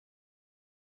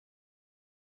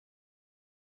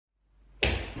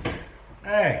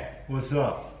Hey, what's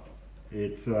up?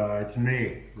 It's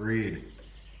me, Rhyd.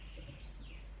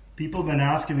 People have been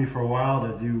asking me for a while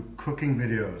to do cooking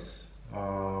videos. I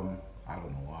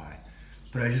don't know why,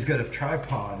 but I just got a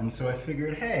tripod, and so I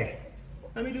figured, hey,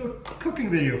 let me do a cooking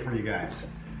video for you guys.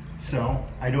 So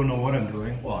I don't know what I'm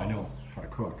doing. Well, I know how to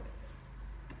cook,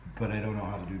 but I don't know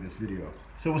how to do this video.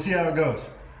 So we'll see how it goes.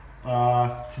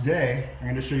 Today I'm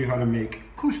going to show you how to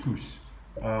make couscous.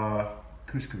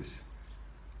 Couscous.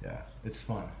 Yeah, it's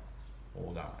fun.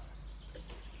 Hold on.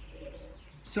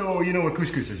 So you know what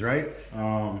couscous is, right?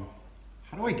 How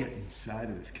do I get inside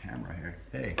of this camera here?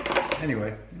 Hey,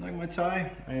 anyway, you like my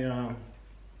tie? I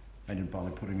didn't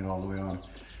bother putting it all the way on.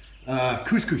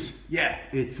 Couscous, yeah,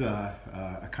 it's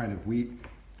a kind of wheat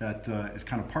that is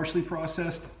kind of partially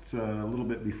processed. It's a little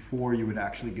bit before you would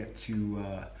actually get to,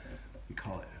 we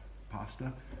call it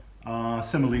pasta.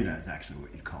 Semolina is actually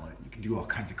what you call it. You can do all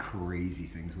kinds of crazy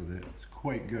things with it. It's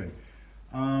quite good.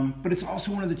 But it's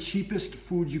also one of the cheapest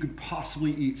foods you could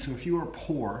possibly eat. So if you are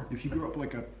poor, if you grew up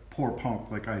like a poor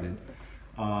punk like I did,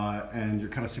 and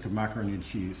you're kind of sick of macaroni and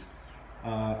cheese,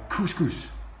 couscous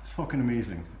is fucking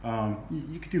amazing.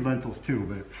 You could do lentils too,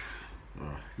 but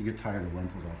you get tired of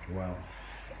lentils after a while.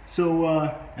 So,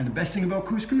 and the best thing about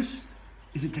couscous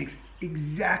is it takes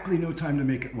exactly no time to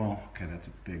make it. Well, okay, that's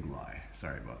a big lie.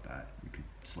 Sorry about that. You could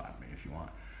slap me if you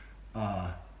want.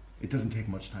 It doesn't take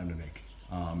much time to make.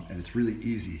 And it's really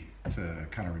easy to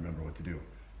kind of remember what to do.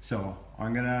 So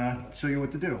I'm gonna show you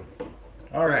what to do.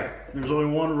 All right, there's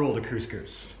only one rule to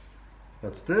couscous.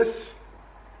 That's this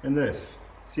and this.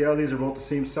 See how these are both the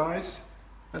same size?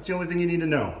 That's the only thing you need to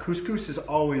know. Couscous is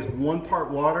always 1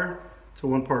 part water to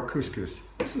 1 part couscous.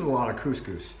 This is a lot of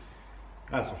couscous.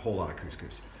 That's a whole lot of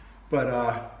couscous. But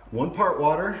 1 part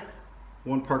water,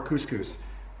 1 part couscous.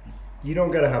 You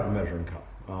don't gotta have a measuring cup.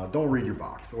 Don't read your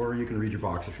box, or you can read your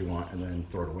box if you want and then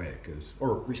throw it away,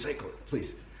 or recycle it,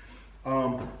 please.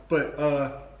 But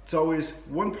it's always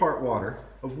 1 part water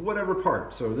of whatever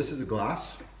part. So this is a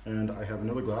glass, and I have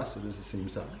another glass that is the same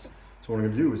size. So what I'm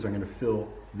gonna do is I'm gonna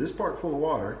fill this part full of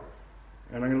water,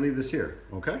 and I'm gonna leave this here,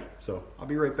 okay? So I'll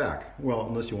be right back. Well,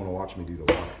 unless you wanna watch me do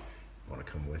the water. Wanna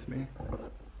come with me?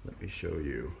 Let me show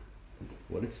you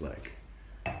what it's like.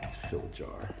 Let's fill a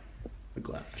jar, a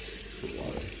glass with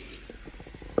water.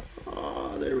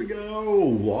 Oh, there we go,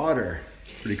 water.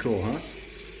 Pretty cool, huh?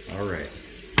 All right.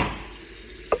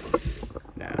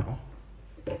 Now,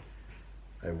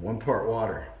 I have 1 part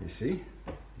water, you see?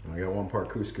 And I got 1 part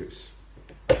couscous.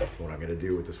 What I'm gonna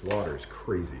do with this water is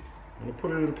crazy. I'm gonna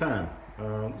put it in a pan.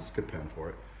 This is a good pan for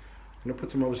it. I'm gonna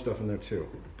put some other stuff in there too.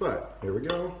 But, here we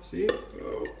go, see?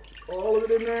 Oh, all of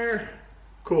it in there.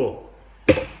 Cool.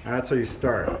 That's how you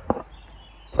start.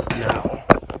 Now,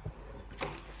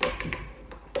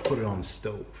 put it on the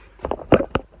stove,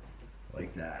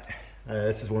 like that.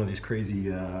 This is one of these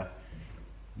crazy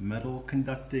metal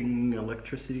conducting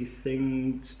electricity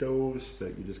thing stoves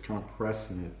that you just kind of press,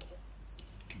 and you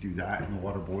can do that and the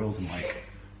water boils in like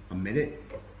a minute.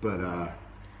 But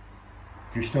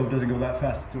if your stove doesn't go that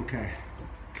fast, it's okay.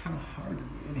 It's kind of hard to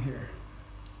be in here.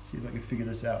 Let's see if I can figure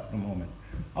this out in a moment.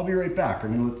 I'll be right back.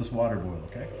 I'm gonna let this water boil,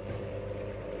 okay?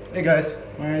 Hey guys,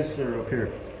 my eyes are up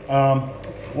here.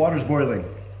 Water's boiling.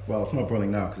 Well, it's not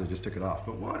boiling now because I just took it off,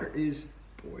 but water is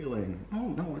boiling. Oh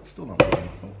no, it's still not boiling.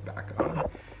 Oh, back on.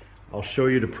 I'll show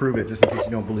you to prove it, just in case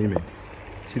you don't believe me.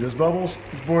 See those bubbles?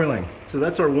 It's boiling. So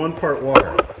that's our 1 part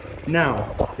water.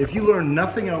 Now, if you learn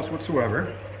nothing else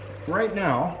whatsoever, right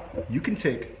now, you can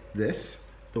take this,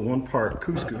 the 1 part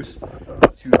couscous,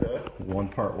 to the 1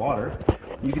 part water.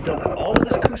 You can dump all of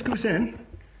this couscous in,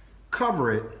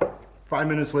 cover it. 5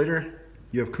 minutes later,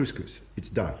 you have couscous. It's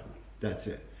done. That's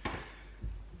it.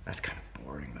 That's kind of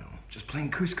boring though. Just plain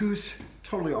couscous,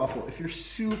 totally awful. If you're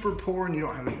super poor and you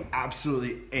don't have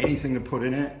absolutely anything to put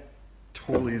in it,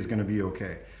 totally is gonna be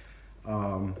okay.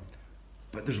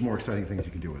 But there's more exciting things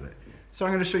you can do with it. So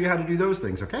I'm gonna show you how to do those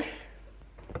things, okay?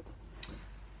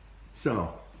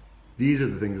 So, these are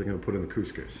the things I'm gonna put in the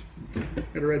couscous.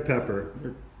 Got a red pepper.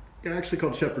 They're actually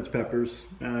called shepherd's peppers.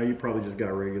 You probably just got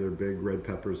regular big red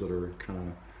peppers that are kind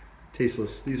of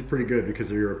tasteless. These are pretty good because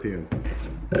they're European.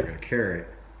 I got a carrot.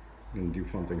 I'm gonna do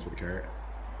fun things with a carrot.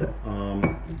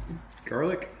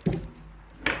 Garlic,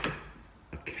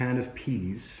 a can of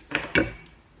peas,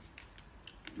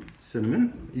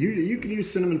 cinnamon. You can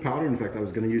use cinnamon powder. In fact, I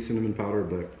was gonna use cinnamon powder,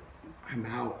 but I'm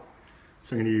out.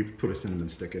 So I'm gonna put a cinnamon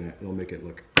stick in it. It'll make it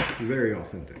look very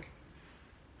authentic.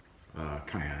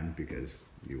 Cayenne, because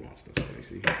you want stuff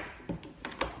spicy.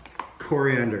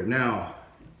 Coriander. Now,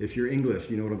 if you're English,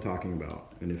 you know what I'm talking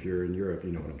about. And if you're in Europe,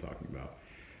 you know what I'm talking about.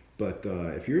 But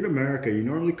if you're in America, you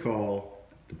normally call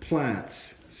the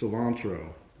plants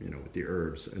cilantro, you know, with the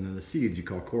herbs, and then the seeds you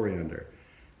call coriander.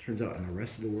 Turns out in the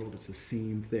rest of the world it's the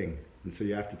same thing. And so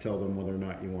you have to tell them whether or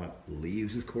not you want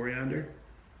leaves of coriander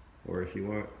or if you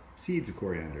want seeds of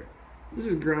coriander. This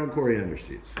is ground coriander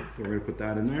seeds. So we're going to put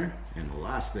that in there. And the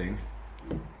last thing,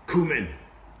 cumin.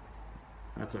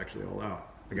 That's actually all out.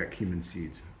 I got cumin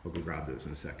seeds. I'll go grab those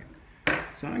in a second.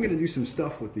 So I'm going to do some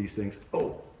stuff with these things.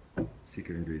 Oh,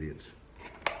 secret ingredients.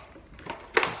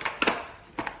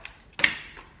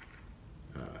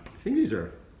 I think these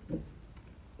are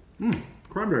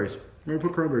cranberries. I'm going to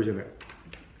put cranberries in it.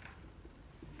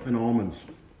 And almonds.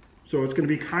 So it's going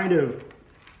to be kind of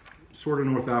sort of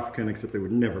North African, except they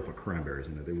would never put cranberries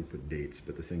in it. They would put dates.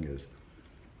 But the thing is,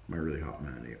 my really hot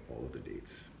man ate all of the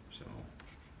dates. So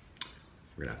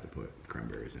we're going to have to put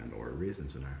cranberries and or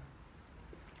raisins in there.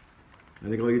 I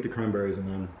think I'll eat the cranberries and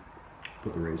then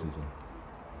put the raisins in.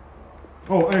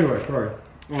 Oh, anyway, sorry.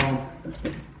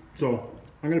 So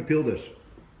I'm going to peel this.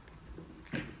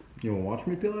 You want to watch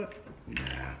me peel it?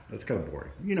 Nah, that's kind of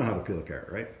boring. You know how to peel a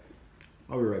carrot, right?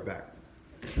 I'll be right back.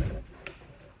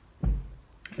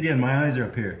 Again, my eyes are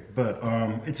up here, but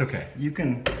it's okay. You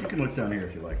can look down here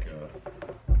if you like.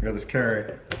 I got this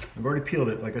carrot. I've already peeled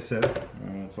it, like I said.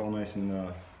 It's all nice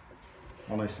and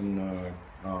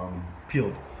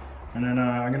peeled. And then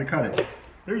I'm gonna cut it.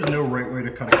 There's no right way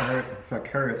to cut a carrot. In fact,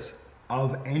 carrots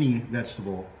of any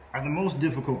vegetable are the most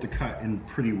difficult to cut in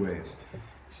pretty ways.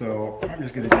 So I'm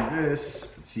just gonna do this.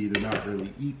 See, they're not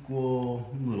really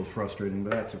equal. A little frustrating,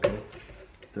 but that's okay.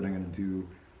 Then I'm gonna do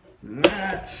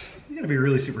that. You gotta be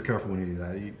really super careful when you do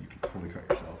that. You can totally cut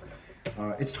yourself.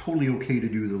 It's totally okay to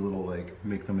do the little, like,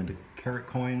 make them into carrot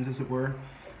coins, as it were,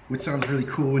 which sounds really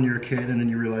cool when you're a kid, and then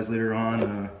you realize later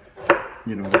on,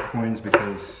 you know, they're coins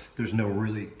because there's no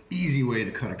really easy way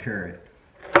to cut a carrot.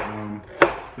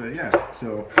 But yeah,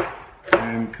 so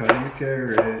I'm cutting a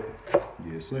carrot.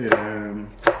 Yes, I am.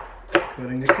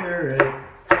 Cutting a carrot.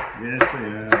 Yes, I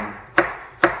am.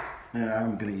 And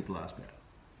I'm gonna eat the last bit.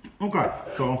 Okay,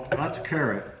 so that's a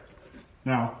carrot.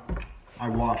 Now, I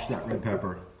washed that red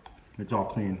pepper. It's all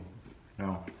clean.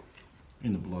 Now,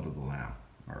 in the blood of the lamb.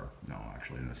 Or, no,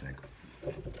 actually in the sink.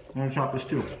 I'm gonna chop this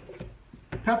too.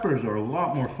 Peppers are a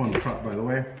lot more fun to cut, by the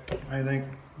way. I think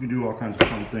you can do all kinds of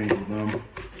fun things with them.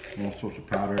 All sorts of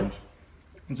patterns.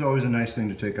 It's always a nice thing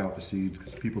to take out the seeds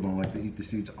because people don't like to eat the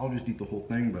seeds. I'll just eat the whole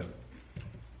thing, but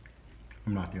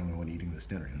I'm not the only one eating this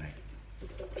dinner tonight.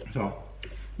 So,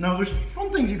 now there's fun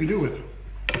things you can do with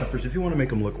peppers. If you want to make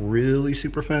them look really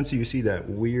super fancy, you see that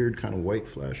weird kind of white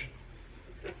flesh.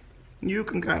 You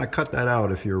can kind of cut that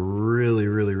out if you're really,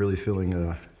 really, really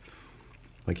feeling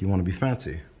like you want to be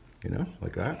fancy. You know,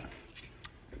 like that.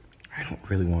 I don't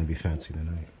really want to be fancy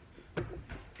tonight.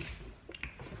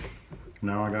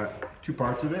 Now I got two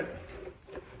parts of it.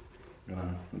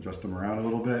 Gonna adjust them around a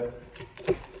little bit.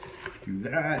 Do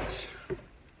that.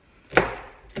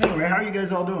 Anyway, how are you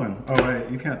guys all doing? Oh wait,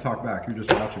 you can't talk back. You're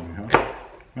just watching me, huh?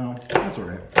 Well, that's all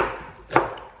right.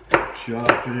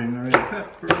 Chopping the red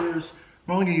peppers.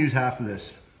 I'm only gonna use half of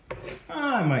this.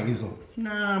 I might use a little.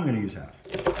 Nah, I'm gonna use half.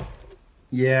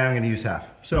 Yeah, I'm gonna use half.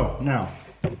 So now,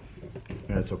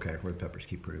 that's okay. Red peppers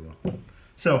keep pretty well.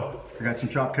 So I got some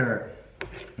chopped carrot,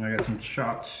 and I got some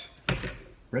chopped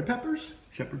red peppers,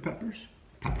 shepherd peppers,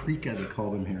 paprika they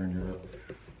call them here in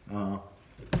Europe.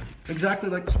 Exactly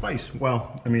like the spice.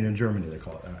 Well, I mean in Germany they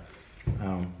call it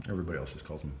that. Everybody else just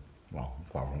calls them, well,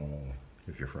 poivron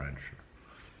if you're French, or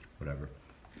whatever.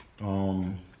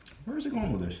 Where is it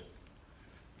going with this?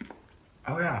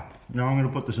 Oh yeah, now I'm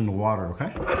gonna put this in the water,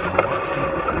 okay?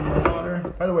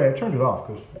 Water. By the way, I turned it off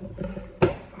because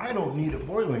I don't need it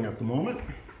boiling at the moment.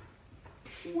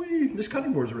 Whee. This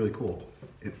cutting board is really cool.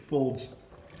 It folds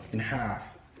in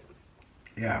half.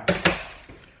 Yeah.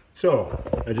 So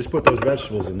I just put those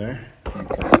vegetables in there. You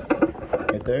can see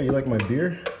right there. You like my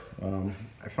beer?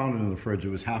 I found it in the fridge. It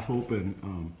was half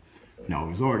open. No, it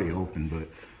was already open, but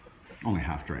only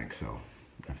half drank. So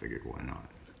I figured, why not?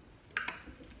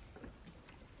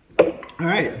 All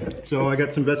right, so I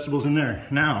got some vegetables in there.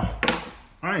 Now,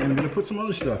 all right, I'm gonna put some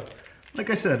other stuff.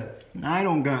 Like I said, I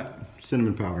don't got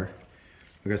cinnamon powder.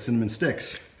 I got cinnamon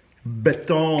sticks.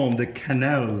 Béton de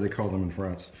cannelle, they call them in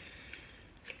France.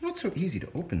 Not so easy to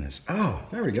open this. Oh,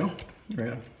 there we go. There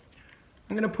we go.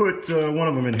 I'm gonna put one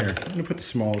of them in here. I'm gonna put the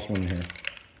smallest one in here.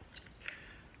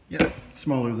 Yeah,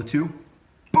 smaller of the two.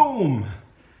 Boom!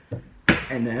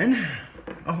 And then,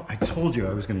 oh, I told you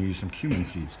I was gonna use some cumin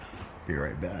seeds. Be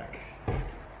right back.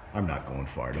 I'm not going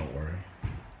far, don't worry.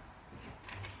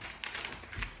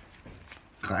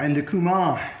 Graines de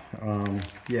cumin.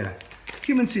 Yeah,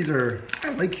 cumin seeds are, I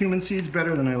like cumin seeds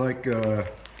better than I like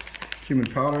cumin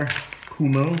powder.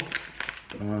 Cumin.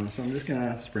 So I'm just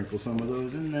gonna sprinkle some of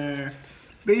those in there.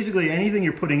 Basically, anything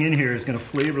you're putting in here is gonna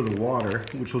flavor the water,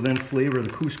 which will then flavor the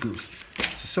couscous.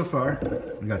 So far,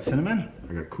 I got cinnamon,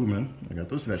 I got cumin, I got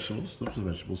those vegetables. Those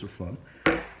vegetables are fun.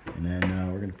 And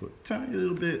then we're gonna put a tiny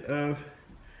little bit of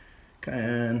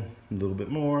cayenne, a little bit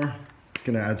more.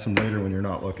 Gonna add some later when you're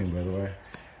not looking, by the way.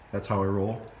 That's how I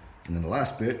roll. And then the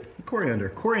last bit, coriander.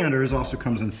 Coriander also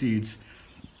comes in seeds,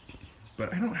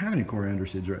 but I don't have any coriander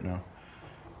seeds right now.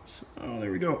 So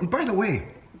there we go. And by the way,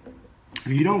 if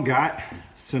you don't got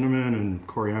cinnamon and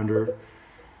coriander,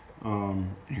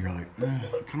 and you're like, I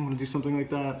kind of want to do something like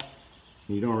that,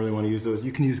 and you don't really want to use those,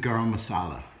 you can use garam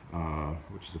masala,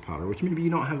 which is a powder, which maybe you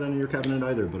don't have that in your cabinet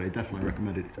either, but I definitely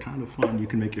recommend it. It's kind of fun. You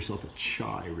can make yourself a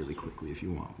chai really quickly if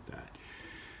you want with that.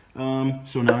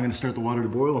 So now I'm going to start the water to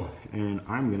boil, and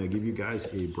I'm going to give you guys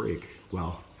a break.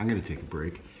 Well, I'm going to take a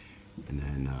break, and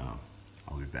then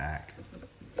I'll be back.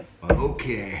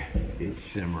 Okay, it's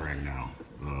simmering now.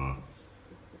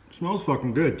 Smells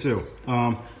fucking good too.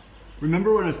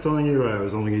 Remember when I was telling you I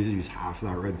was only going to use half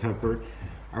that red pepper?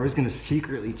 I was going to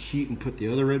secretly cheat and put the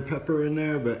other red pepper in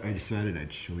there, but I decided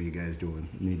I'd show you guys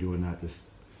me doing that, just,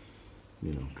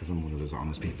 you know, because I'm one of those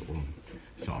honest people.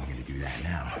 So I'm going to do that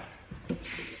now.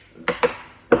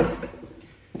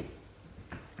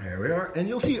 There we are, and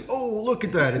you'll see, oh, look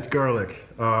at that, it's garlic.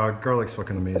 Garlic's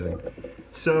fucking amazing.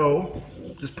 So,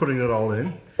 just putting it all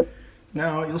in.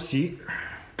 Now, you'll see,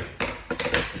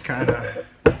 it's kind of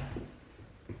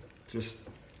just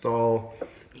all,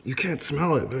 you can't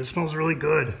smell it, but it smells really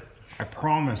good. I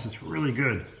promise, it's really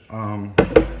good.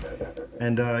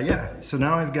 Yeah, so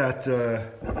now I've got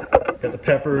the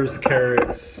peppers, the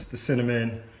carrots, the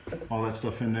cinnamon, all that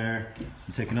stuff in there.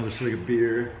 And take another swig of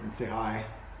beer and say hi.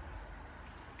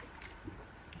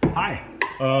 Hi.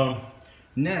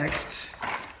 Next,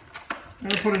 I'm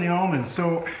gonna put in the almonds.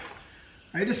 So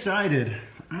I decided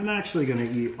I'm actually gonna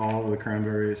eat all of the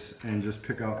cranberries and just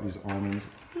pick out these almonds.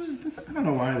 I don't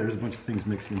know why there's a bunch of things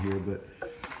mixed in here, but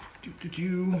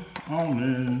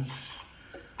almonds,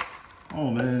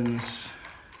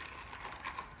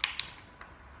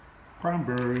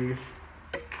 cranberries,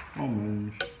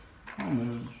 almonds,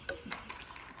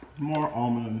 more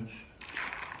almonds.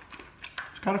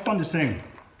 It's kind of fun to sing.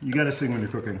 You gotta sing when you're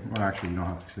cooking. Well, actually, you don't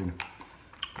have to sing.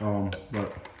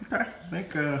 But okay, I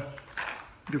think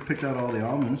you've picked out all the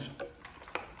almonds,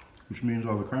 which means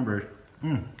all the cranberries.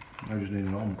 I just need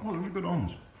an almond. Oh, those are good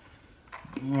almonds.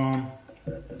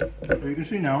 So you can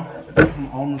see now, some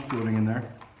almonds floating in there.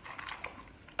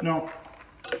 Now,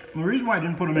 the reason why I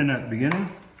didn't put them in at the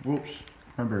beginning, whoops,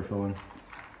 cranberry fell in.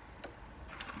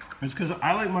 It's because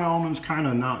I like my almonds kind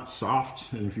of not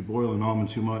soft, and if you boil an almond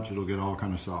too much, it'll get all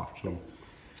kind of soft. So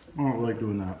I don't like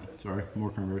doing that. Sorry,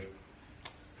 more cranberries.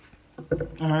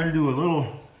 And I do a little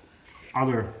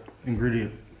other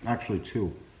ingredient, actually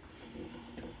two.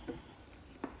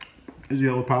 Is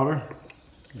yellow powder.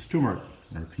 It's turmeric,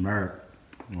 or turmeric,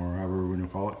 or however you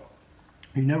call it.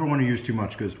 You never want to use too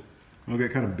much because it'll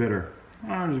get kind of bitter.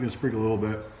 I'm just going to sprinkle a little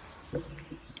bit.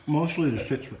 Mostly the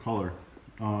shit's for color.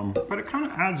 But it kind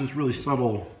of adds this really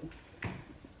subtle,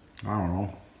 I don't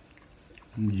know,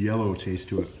 yellow taste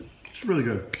to it. It's really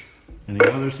good. And the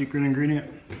other secret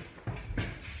ingredient?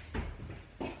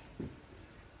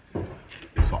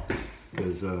 Salt.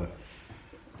 Because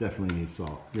definitely need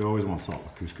salt. You always want salt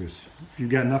with couscous. If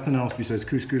you've got nothing else besides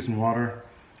couscous and water,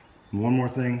 and one more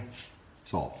thing,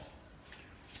 salt.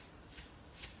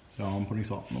 So I'm putting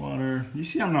salt in the water. You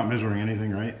see I'm not measuring anything,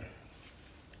 right?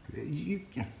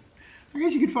 I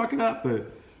guess you could fuck it up, but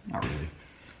not really.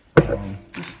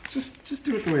 Just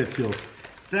do it the way it feels.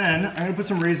 Then I'm gonna put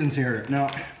some raisins here. Now,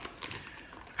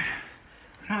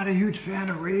 I'm not a huge fan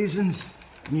of raisins.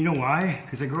 And you know why?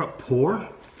 Because I grew up poor,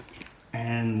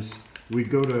 and we'd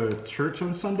go to church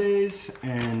on Sundays,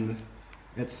 and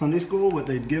at Sunday school, what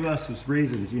they'd give us was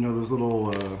raisins. You know, those little,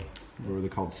 what were they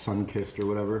called, sun-kissed or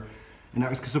whatever. And that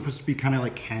was supposed to be kind of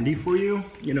like candy for you.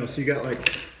 You know, so you got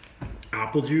like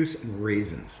apple juice and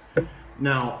raisins.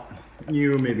 Now,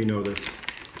 you maybe know this.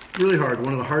 Really hard.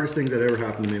 One of the hardest things that ever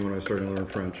happened to me when I was starting to learn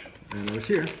French, and I was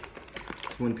here,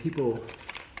 when people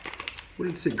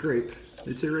wouldn't say grape,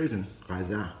 they'd say raisin.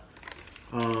 Raisin.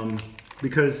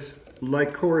 Because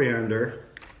like coriander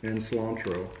and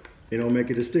cilantro, they don't make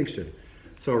a distinction.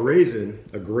 So a raisin,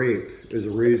 a grape, is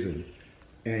a raisin,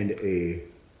 and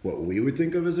what we would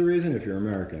think of as a raisin, if you're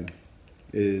American,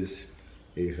 is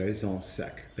a raisin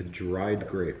sec, a dried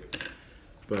grape.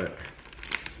 But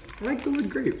I like the word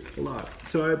grape a lot.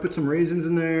 So I put some raisins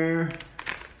in there.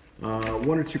 1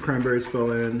 or 2 cranberries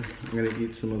fell in. I'm gonna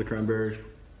eat some of the cranberries.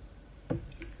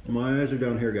 My eyes are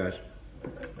down here, guys.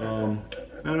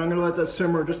 And I'm gonna let that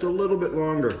simmer just a little bit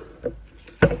longer.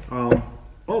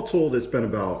 All told, it's been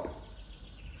about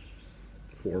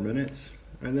 4 minutes,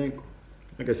 I think.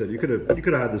 Like I said, you could have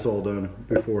had this all done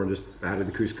before and just added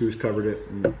the couscous, covered it,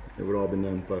 and it would all been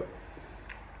done. But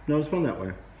no, it's fun that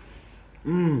way.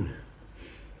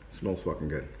 Smells fucking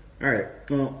good. All right,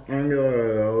 well,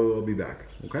 I'll be back.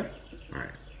 Okay. All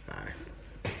right. Bye.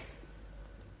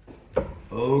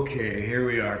 Okay, here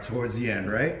we are towards the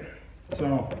end, right?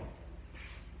 So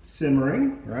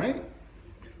simmering, right?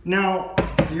 Now,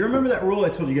 you remember that rule I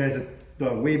told you guys at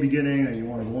the way beginning that you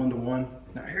wanted 1 to 1?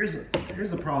 Now here's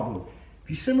the problem. If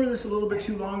you simmer this a little bit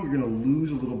too long, you're gonna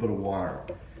lose a little bit of water.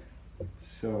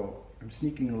 So I'm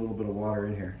sneaking a little bit of water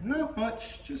in here. Not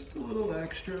much, just a little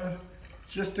extra,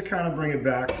 just to kind of bring it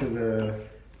back to the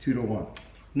 2 to 1.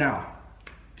 Now,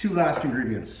 2 last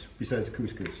ingredients besides the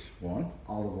couscous. 1,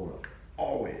 olive oil.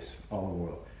 Always olive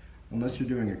oil. Unless you're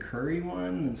doing a curry one,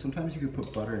 and sometimes you could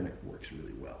put butter and it works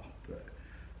really well. But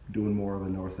doing more of a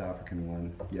North African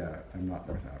one, yeah, I'm not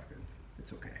North African.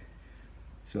 It's okay.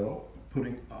 So,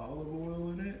 putting olive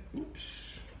oil in it.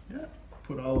 Oops. Yeah,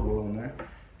 put olive oil in there.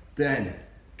 Then,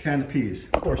 canned peas.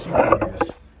 Of course, you can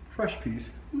use fresh peas.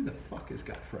 Who the fuck has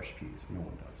got fresh peas? No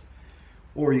one does.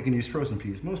 Or you can use frozen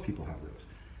peas. Most people have those.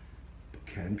 But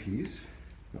canned peas.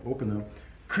 Now open them.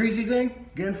 Crazy thing,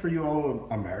 again, for you all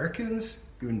Americans,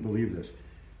 you wouldn't believe this.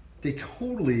 They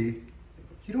totally,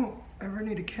 you don't ever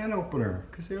need a can opener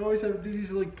because they always have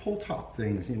these like pull top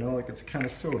things, you know, like it's a can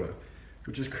of soda,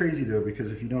 which is crazy though,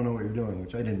 because if you don't know what you're doing,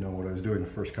 which I didn't know what I was doing the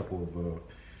first couple of,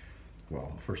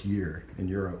 first year in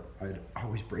Europe, I'd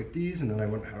always break these and then I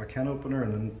wouldn't have a can opener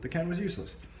and then the can was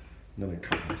useless. And then I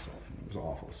cut myself and it was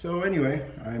awful. So anyway,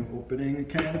 I'm opening a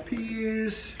can of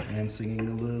peas and singing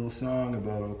a little song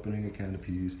about opening a can of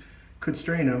peas. Could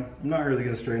strain them. I'm not really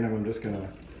gonna strain them. I'm just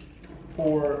gonna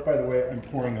pour, by the way, I'm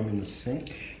pouring them in the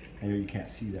sink. I know you can't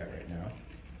see that right now,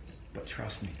 but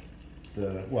trust me.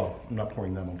 I'm not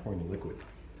pouring them, I'm pouring the liquid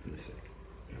in the sink.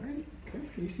 All right, okay,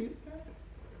 can you see that?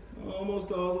 Almost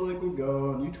all the liquid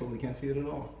gone. You totally can't see it at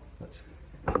all. That's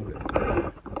good.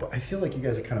 But I feel like you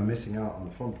guys are kind of missing out on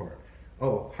the fun part.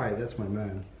 Oh, hi, that's my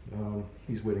man.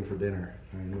 He's waiting for dinner.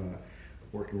 I'm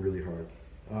working really hard.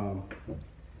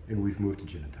 And we've moved to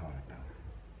gin and tonic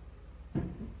now.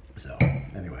 So,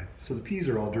 anyway, so the peas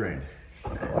are all drained.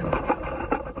 And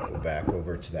go back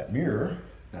over to that mirror.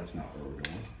 That's not where we're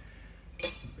going.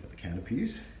 Got the can of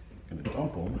peas. Gonna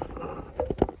dump them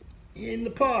in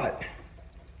the pot.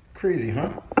 Crazy,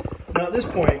 huh? Now at this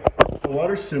point, the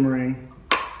water's simmering.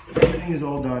 Everything is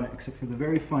all done except for the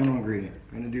very final ingredient.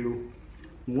 I'm gonna do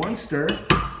 1 stir.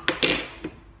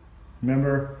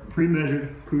 Remember,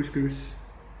 pre-measured couscous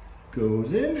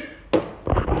goes in.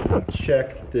 Now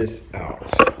check this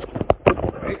out.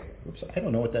 Right? Oops, I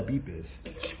don't know what that beep is.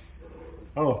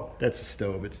 Oh, that's a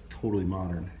stove. It's totally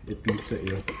modern. It beeps at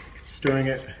you. Stirring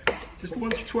it just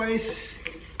once or twice,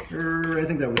 or I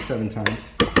think that was 7 times.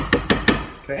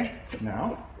 Okay,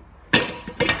 now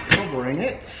covering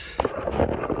it.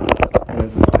 And then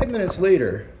 5 minutes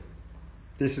later,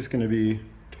 this is going to be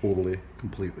totally,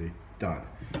 completely done.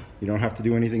 You don't have to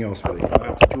do anything else with it. You don't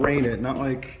have to drain it, not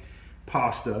like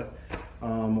pasta,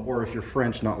 or if you're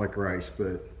French, not like rice.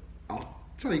 But I'll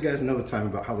tell you guys another time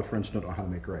about how the French don't know how to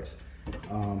make rice.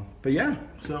 But yeah,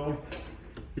 so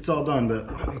it's all done, but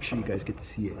I'll make sure you guys get to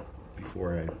see it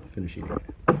before I finish eating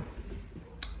it.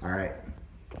 All right.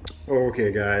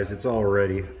 Okay, guys, it's all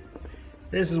ready.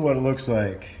 This is what it looks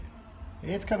like.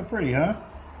 It's kind of pretty, huh?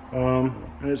 And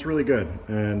it's really good.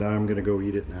 And I'm gonna go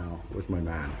eat it now with my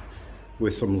man,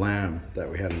 with some lamb that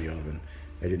we had in the oven.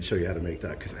 I didn't show you how to make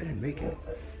that because I didn't make it.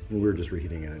 And we were just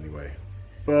reheating it anyway.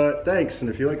 But thanks, and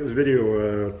if you like this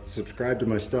video, subscribe to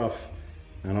my stuff,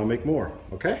 and I'll make more,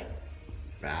 okay?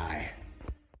 Bye.